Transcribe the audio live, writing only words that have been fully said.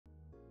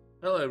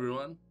Hello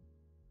everyone.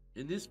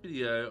 In this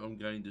video I'm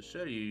going to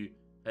show you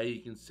how you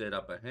can set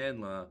up a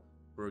handler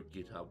for a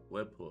GitHub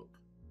webhook.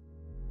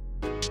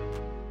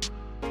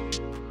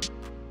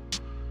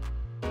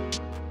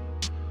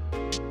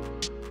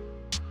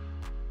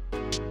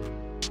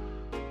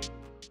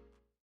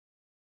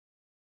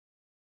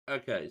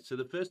 Okay, so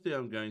the first thing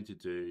I'm going to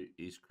do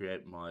is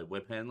create my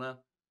web handler,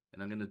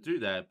 and I'm going to do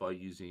that by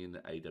using the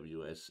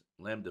AWS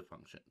Lambda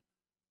function.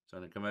 So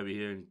I'm going to come over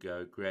here and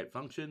go create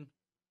function,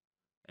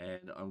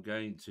 and I'm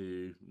going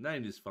to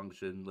name this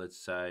function,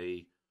 let's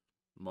say,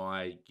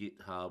 my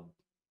GitHub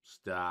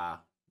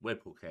star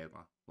webhook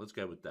handler. Let's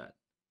go with that.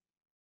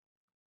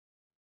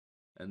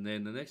 And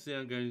then the next thing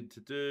I'm going to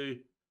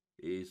do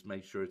is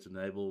make sure it's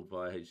enabled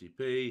via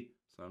HTTP.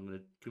 So I'm going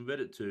to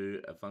convert it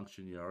to a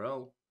function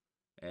URL,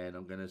 and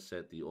I'm going to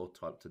set the auth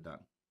type to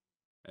none,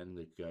 and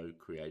then go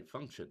create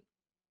function.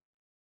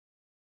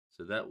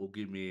 So that will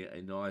give me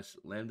a nice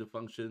Lambda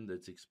function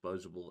that's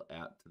exposable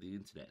out to the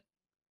internet.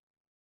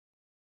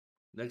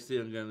 Next thing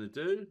I'm going to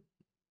do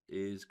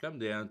is come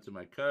down to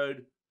my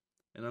code,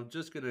 and I'm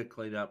just going to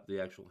clean up the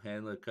actual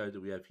handler code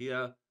that we have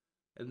here,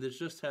 and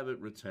just have it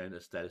return a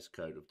status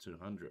code of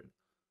 200.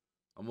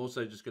 I'm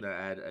also just going to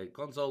add a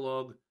console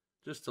log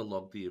just to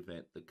log the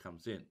event that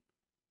comes in.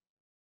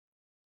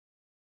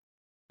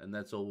 And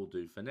that's all we'll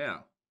do for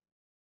now.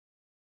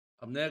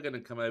 I'm now going to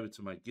come over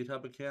to my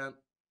GitHub account,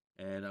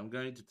 and I'm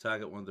going to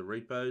target one of the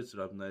repos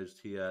that I've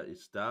noticed here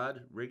is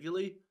starred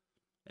regularly,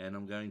 and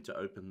I'm going to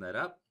open that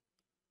up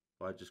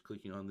by just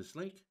clicking on this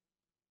link.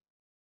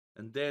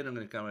 And then I'm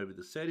going to come over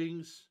to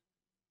settings.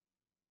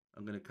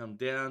 I'm going to come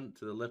down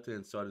to the left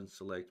hand side and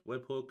select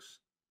webhooks,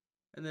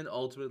 and then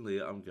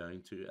ultimately I'm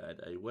going to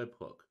add a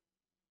webhook.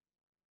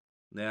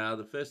 Now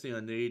the first thing I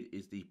need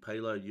is the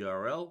payload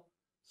URL,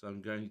 so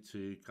I'm going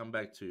to come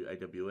back to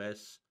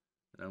AWS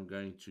and I'm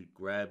going to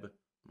grab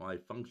my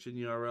function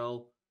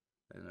URL,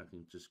 and I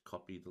can just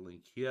copy the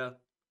link here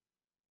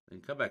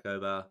and come back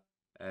over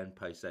and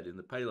paste that in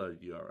the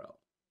payload URL.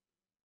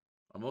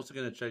 I'm also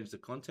going to change the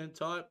content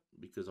type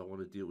because I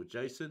want to deal with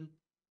JSON.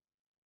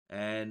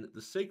 And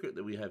the secret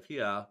that we have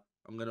here,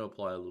 I'm going to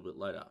apply a little bit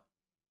later.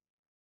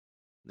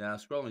 Now,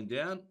 scrolling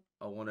down,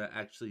 I want to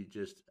actually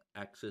just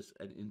access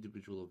an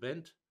individual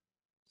event.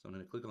 So I'm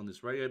going to click on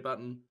this radio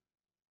button,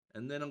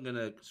 and then I'm going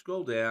to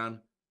scroll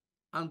down,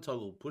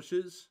 untoggle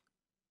pushes,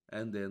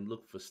 and then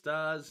look for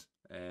stars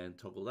and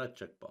toggle that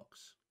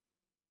checkbox,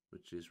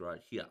 which is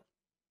right here.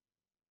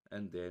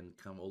 And then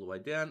come all the way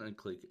down and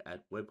click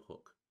Add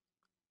Webhook.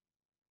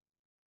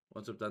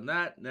 Once I've done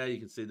that, now you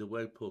can see the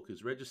webhook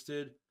is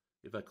registered.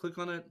 If I click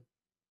on it,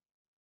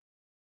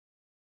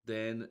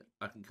 then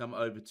I can come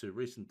over to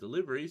recent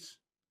deliveries,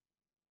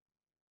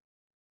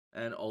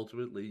 and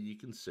ultimately you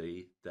can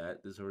see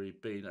that there's already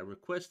been a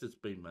request that's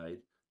been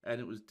made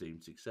and it was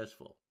deemed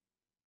successful.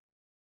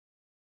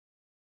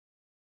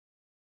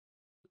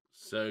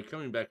 So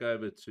coming back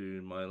over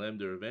to my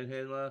Lambda event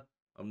handler,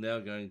 I'm now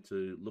going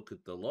to look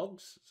at the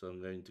logs. So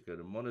I'm going to go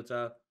to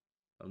monitor.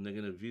 I'm then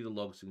going to view the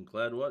logs in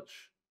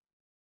Cloudwatch.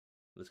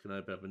 Let's going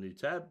to open up a new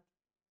tab,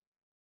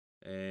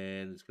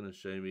 and it's going to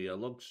show me a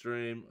log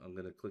stream. I'm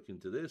going to click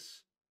into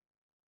this,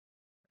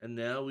 and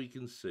now we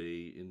can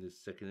see in this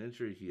second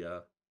entry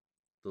here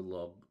the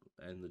log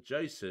and the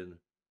JSON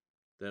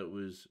that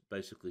was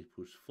basically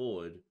pushed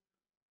forward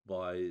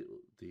by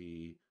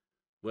the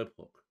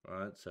webhook.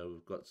 Right, so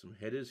we've got some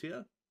headers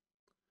here,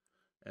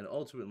 and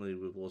ultimately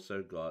we've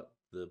also got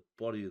the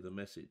body of the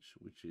message,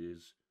 which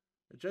is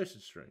a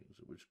JSON string,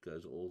 which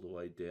goes all the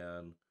way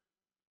down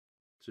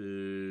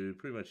to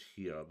pretty much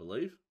here, I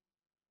believe.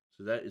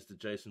 So that is the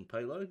JSON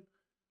payload.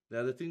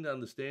 Now the thing to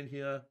understand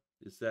here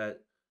is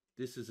that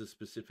this is a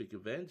specific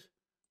event.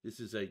 This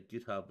is a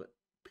GitHub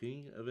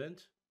ping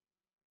event.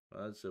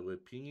 Right, so we're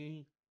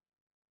pinging,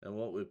 and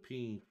what we're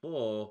pinging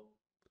for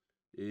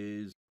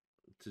is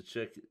to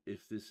check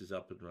if this is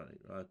up and running,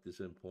 right?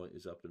 This endpoint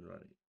is up and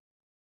running.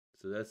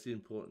 So that's the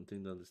important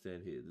thing to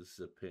understand here. This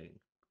is a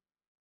ping.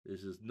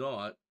 This is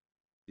not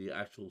the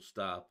actual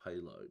star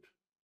payload.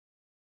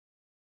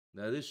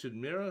 Now this should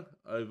mirror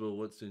over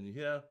what's in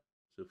here.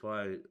 So if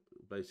I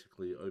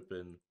basically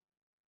open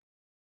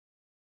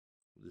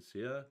this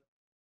here,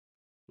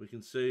 we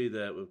can see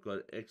that we've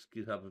got X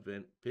GitHub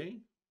event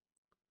ping,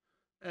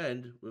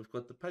 and we've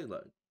got the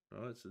payload.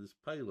 Right, so this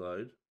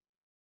payload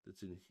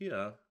that's in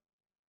here,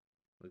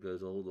 that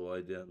goes all the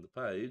way down the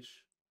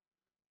page,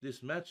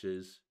 this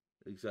matches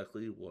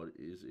exactly what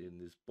is in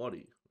this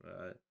body,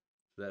 right?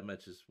 So that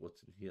matches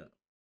what's in here.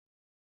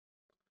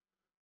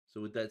 So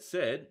with that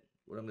said,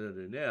 what I'm going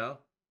to do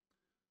now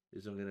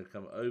is I'm going to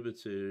come over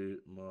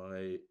to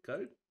my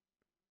code,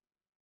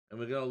 and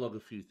we're going to log a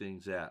few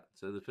things out.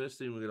 So the first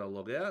thing we're going to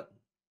log out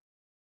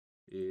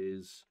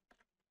is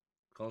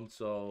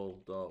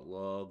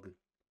console.log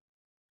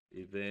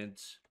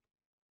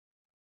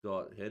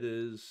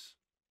event.headers,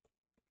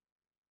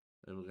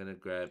 and we're going to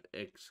grab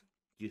X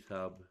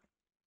GitHub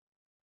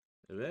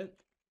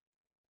event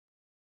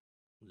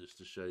just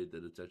to show you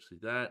that it's actually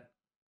that.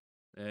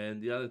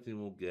 And the other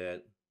thing we'll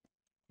get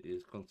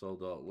is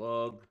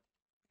console.log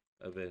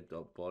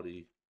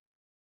event.body,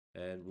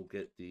 and we'll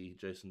get the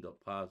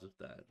JSON.parse of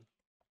that.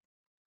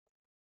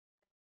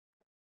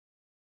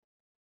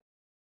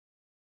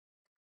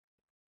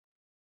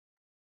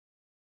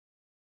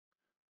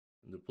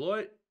 And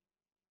deploy.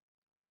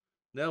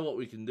 Now what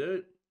we can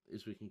do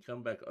is we can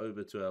come back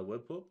over to our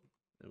webhook,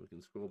 and we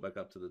can scroll back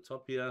up to the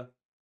top here,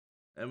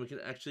 and we can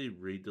actually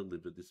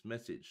redeliver this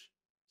message.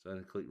 So I'm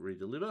going to click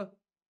redeliver,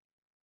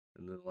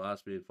 and then it'll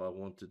ask me if I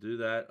want to do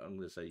that. I'm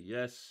going to say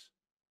yes,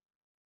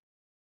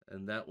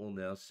 and that will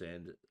now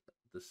send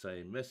the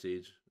same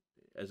message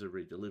as a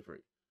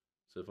redelivery.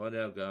 So if I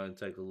now go and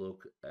take a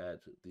look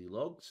at the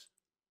logs,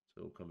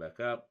 so we'll come back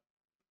up,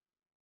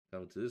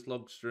 come to this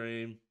log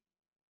stream.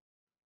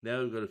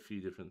 Now we've got a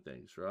few different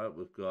things, right?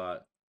 We've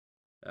got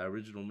our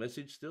original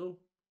message still,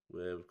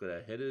 where we've got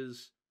our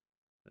headers,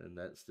 and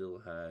that still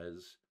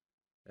has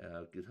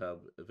our GitHub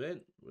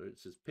event where it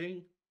says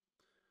ping.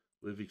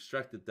 We've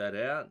extracted that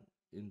out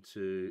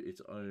into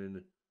its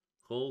own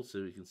call,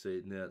 so we can see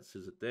it now, it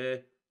says it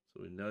there,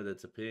 so we know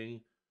that's a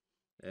ping.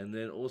 And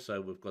then also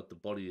we've got the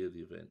body of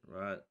the event,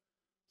 right?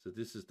 So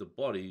this is the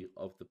body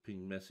of the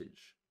ping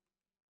message.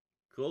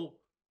 Cool,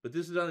 but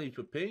this is only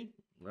for ping,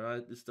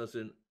 right? This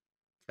doesn't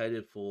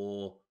cater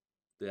for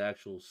the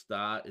actual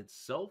star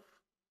itself.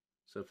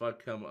 So if I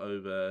come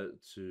over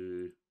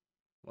to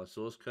my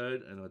source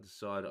code and I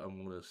decide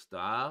I'm going to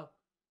star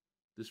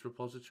this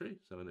repository,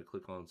 so I'm going to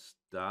click on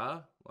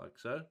star like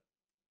so.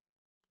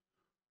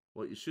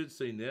 What you should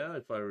see now,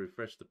 if I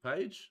refresh the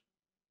page,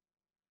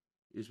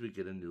 is we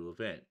get a new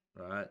event,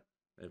 right?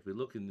 And if we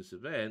look in this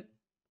event,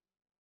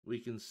 we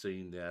can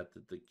see now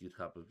that the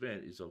GitHub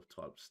event is of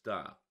type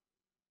star.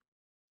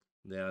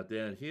 Now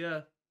down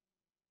here,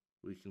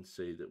 we can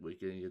see that we're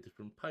getting a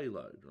different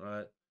payload,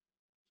 right?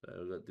 So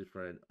we've got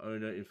different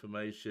owner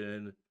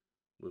information,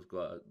 we've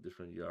got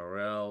different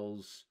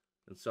URLs,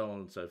 and so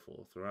on and so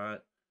forth,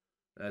 right?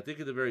 And I think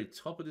at the very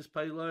top of this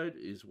payload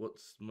is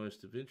what's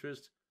most of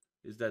interest,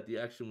 is that the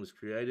action was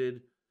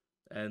created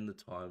and the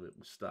time it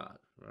will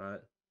start,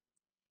 right?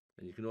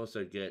 And you can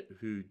also get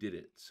who did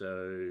it.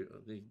 So I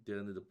think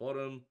down at the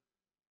bottom,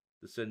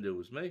 the sender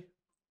was me.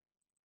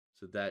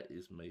 So that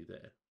is me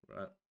there,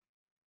 right?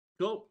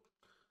 Cool.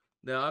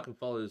 Now I can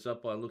follow this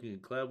up by looking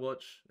at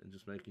Cloudwatch and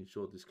just making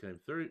sure this came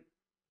through.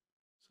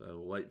 So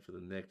we'll wait for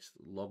the next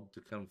log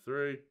to come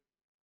through.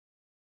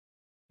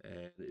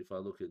 And if I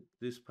look at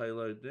this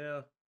payload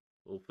now,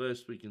 well,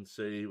 first we can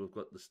see we've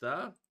got the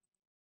star,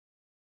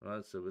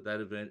 right? So with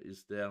that event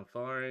is down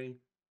firing,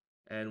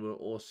 and we've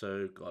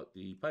also got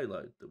the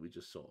payload that we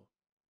just saw,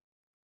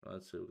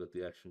 right? So we've got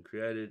the action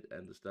created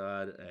and the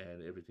start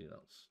and everything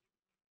else.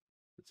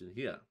 It's in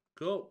here.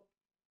 Cool.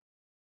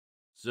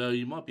 So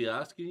you might be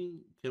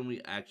asking, can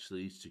we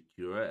actually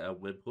secure our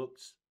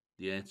webhooks?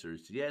 The answer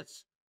is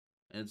yes,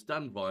 and it's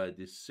done via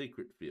this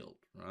secret field,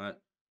 right?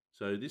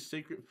 So this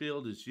secret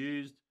field is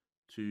used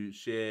to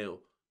share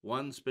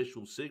one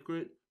special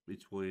secret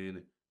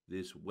between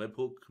this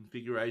webhook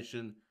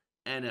configuration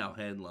and our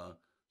handler,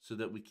 so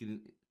that we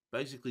can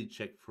basically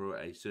check for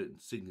a certain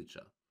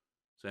signature.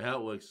 So how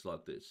it works is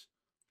like this.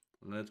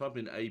 I'm going to type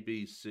in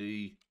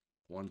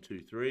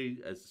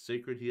ABC123 as the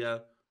secret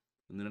here,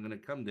 and then I'm going to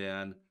come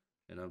down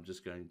and I'm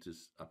just going to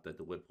update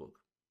the webhook.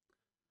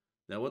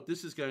 Now what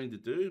this is going to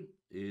do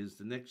is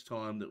the next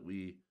time that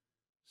we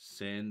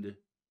send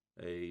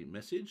a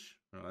message,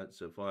 right?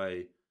 So if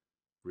I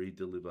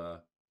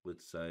redeliver,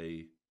 let's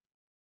say,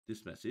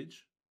 this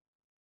message,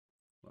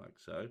 like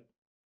so,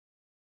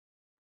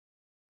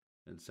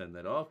 and send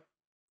that off.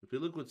 If you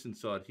look what's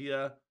inside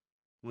here,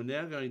 we're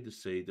now going to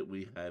see that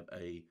we have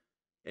a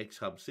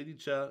XHub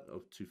signature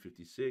of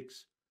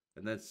 256,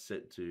 and that's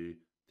set to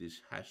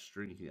this hash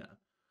string here.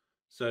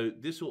 So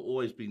this will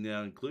always be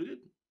now included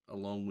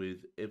along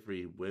with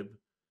every web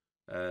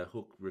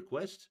hook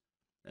request,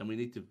 and we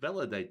need to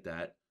validate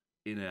that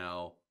in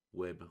our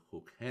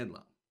webhook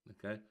handler.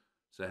 Okay,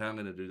 so how I'm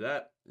going to do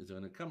that is I'm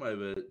going to come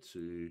over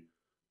to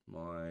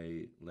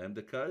my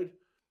Lambda code,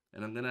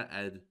 and I'm going to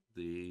add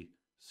the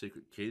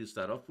secret key to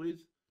start off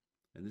with.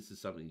 And this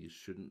is something you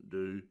shouldn't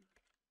do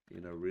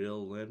in a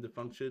real Lambda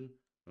function.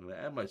 I'm going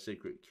to add my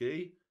secret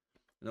key,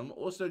 and I'm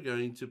also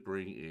going to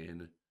bring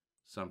in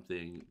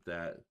something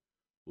that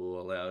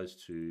will allow us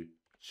to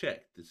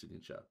check the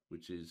signature,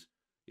 which is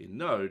in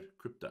Node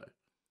crypto.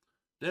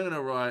 Then I'm going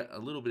to write a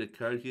little bit of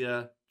code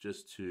here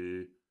just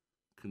to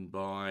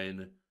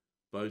combine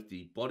both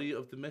the body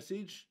of the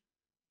message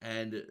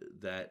and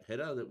that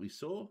header that we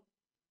saw.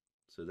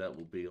 So that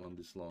will be on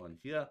this line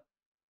here.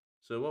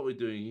 So what we're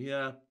doing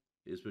here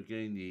is we're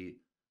getting the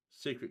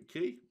secret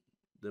key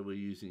that we're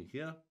using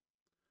here,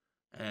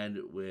 and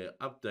we're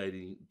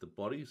updating the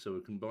body. So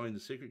we're combining the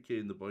secret key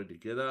and the body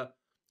together,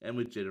 and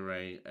we're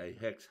generating a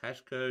hex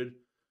hash code,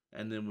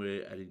 and then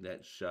we're adding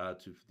that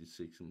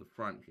SHA-256 in the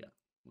front here,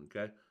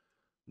 okay?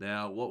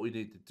 Now, what we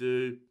need to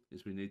do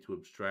is we need to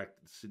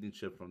abstract the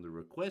signature from the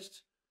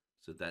request.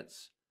 So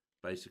that's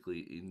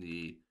basically in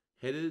the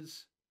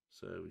headers.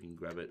 So we can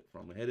grab it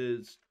from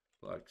headers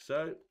like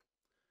so.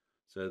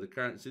 So the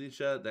current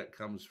signature, that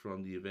comes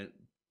from the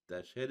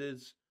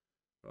event-headers.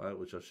 right,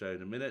 which I'll show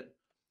in a minute.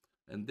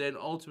 And then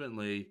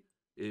ultimately,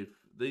 if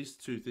these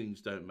two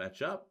things don't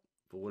match up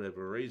for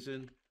whatever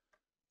reason,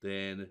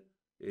 then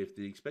if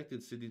the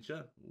expected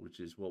signature, which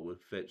is what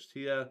we've fetched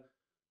here,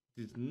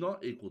 is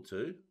not equal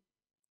to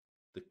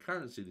the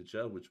current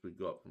signature, which we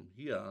got from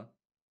here,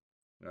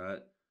 right,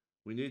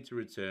 we need to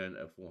return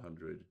a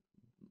 400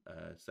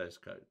 status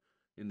code,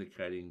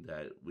 indicating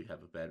that we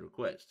have a bad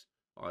request,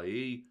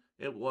 i.e.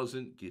 it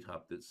wasn't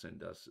GitHub that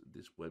sent us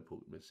this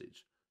webhook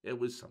message. It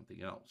was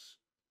something else.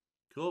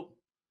 Cool.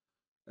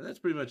 And that's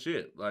pretty much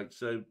it. Like,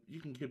 so you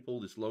can keep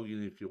all this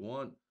logging if you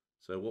want.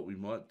 So what we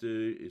might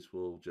do is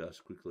we'll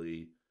just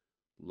quickly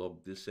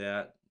log this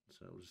out.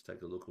 So we'll just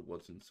take a look at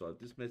what's inside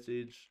this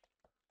message.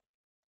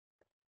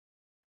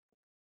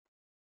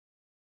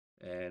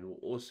 And we'll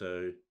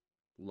also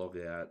log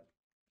out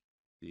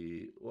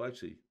well,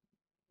 actually,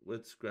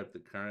 let's grab the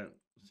current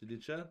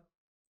signature.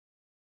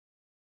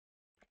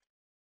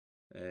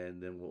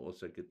 And then we'll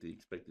also get the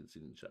expected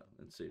signature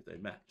and see if they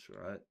match,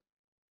 right?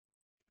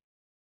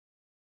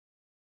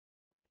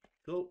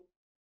 Cool.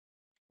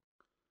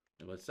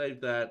 If I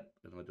save that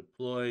and I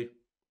deploy,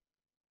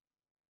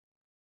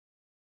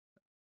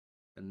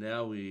 and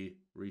now we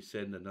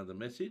resend another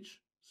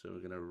message. So we're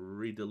going to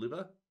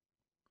redeliver.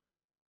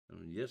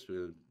 And yes, we're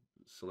going to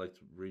select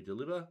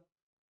redeliver.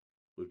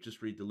 We've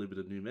just redelivered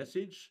a new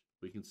message.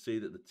 We can see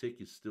that the tick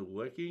is still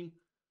working.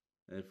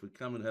 And if we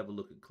come and have a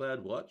look at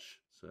Cloudwatch,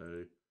 so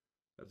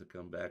I have to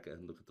come back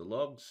and look at the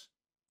logs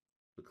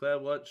for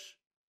Cloudwatch,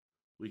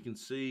 we can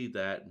see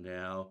that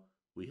now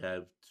we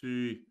have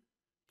two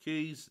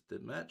keys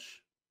that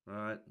match,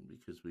 right?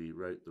 Because we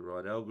wrote the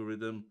right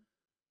algorithm.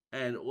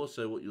 And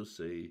also what you'll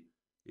see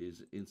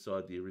is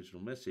inside the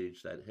original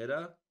message, that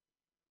header,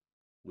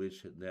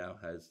 which now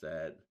has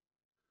that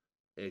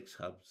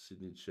X-Hub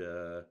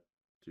signature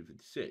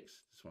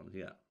 256, this one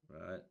here,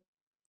 right?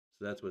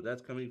 So that's where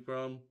that's coming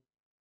from.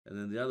 And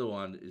then the other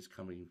one is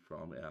coming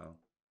from our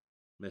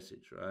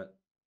message, right?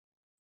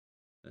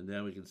 And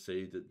now we can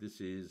see that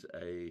this is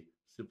a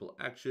simple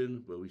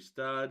action where we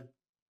start,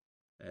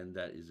 and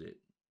that is it.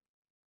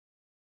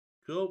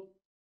 Cool.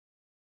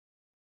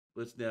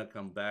 Let's now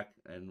come back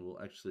and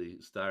we'll actually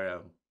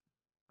unstar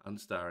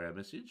our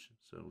message.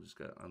 So we'll just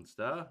go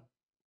unstar.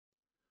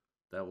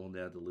 That will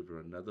now deliver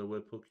another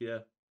webhook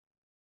here.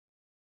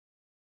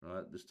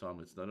 Right, this time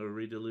it's not a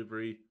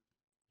redelivery.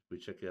 If we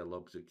check our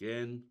logs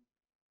again,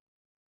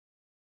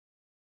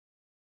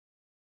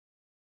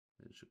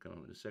 it should come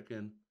up in a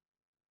second.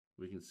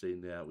 We can see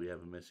now we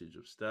have a message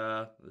of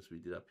star, as we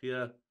did up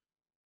here,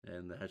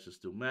 and the hashes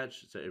still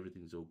match, so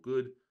everything's all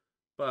good,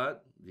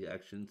 but the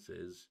action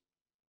says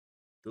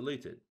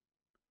deleted.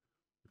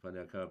 If I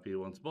now come up here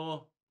once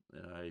more,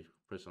 and I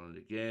press on it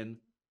again,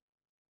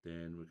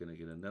 then we're going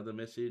to get another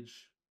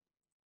message,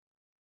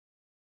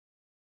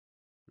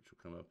 which will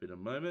come up in a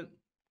moment.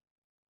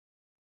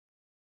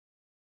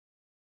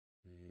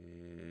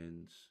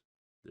 And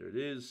there it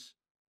is.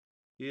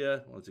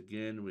 Here, once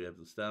again, we have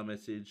the star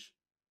message,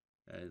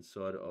 and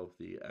inside of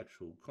the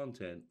actual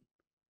content,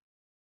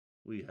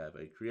 we have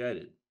a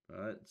created,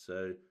 right?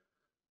 So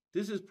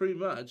this is pretty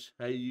much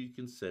how you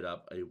can set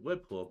up a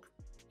webhook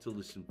to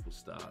listen for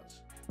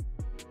stars.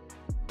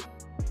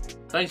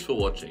 Thanks for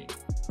watching.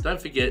 Don't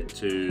forget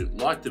to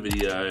like the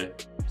video,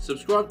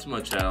 subscribe to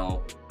my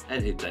channel,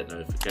 and hit that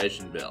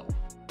notification bell.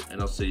 And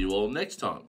I'll see you all next time.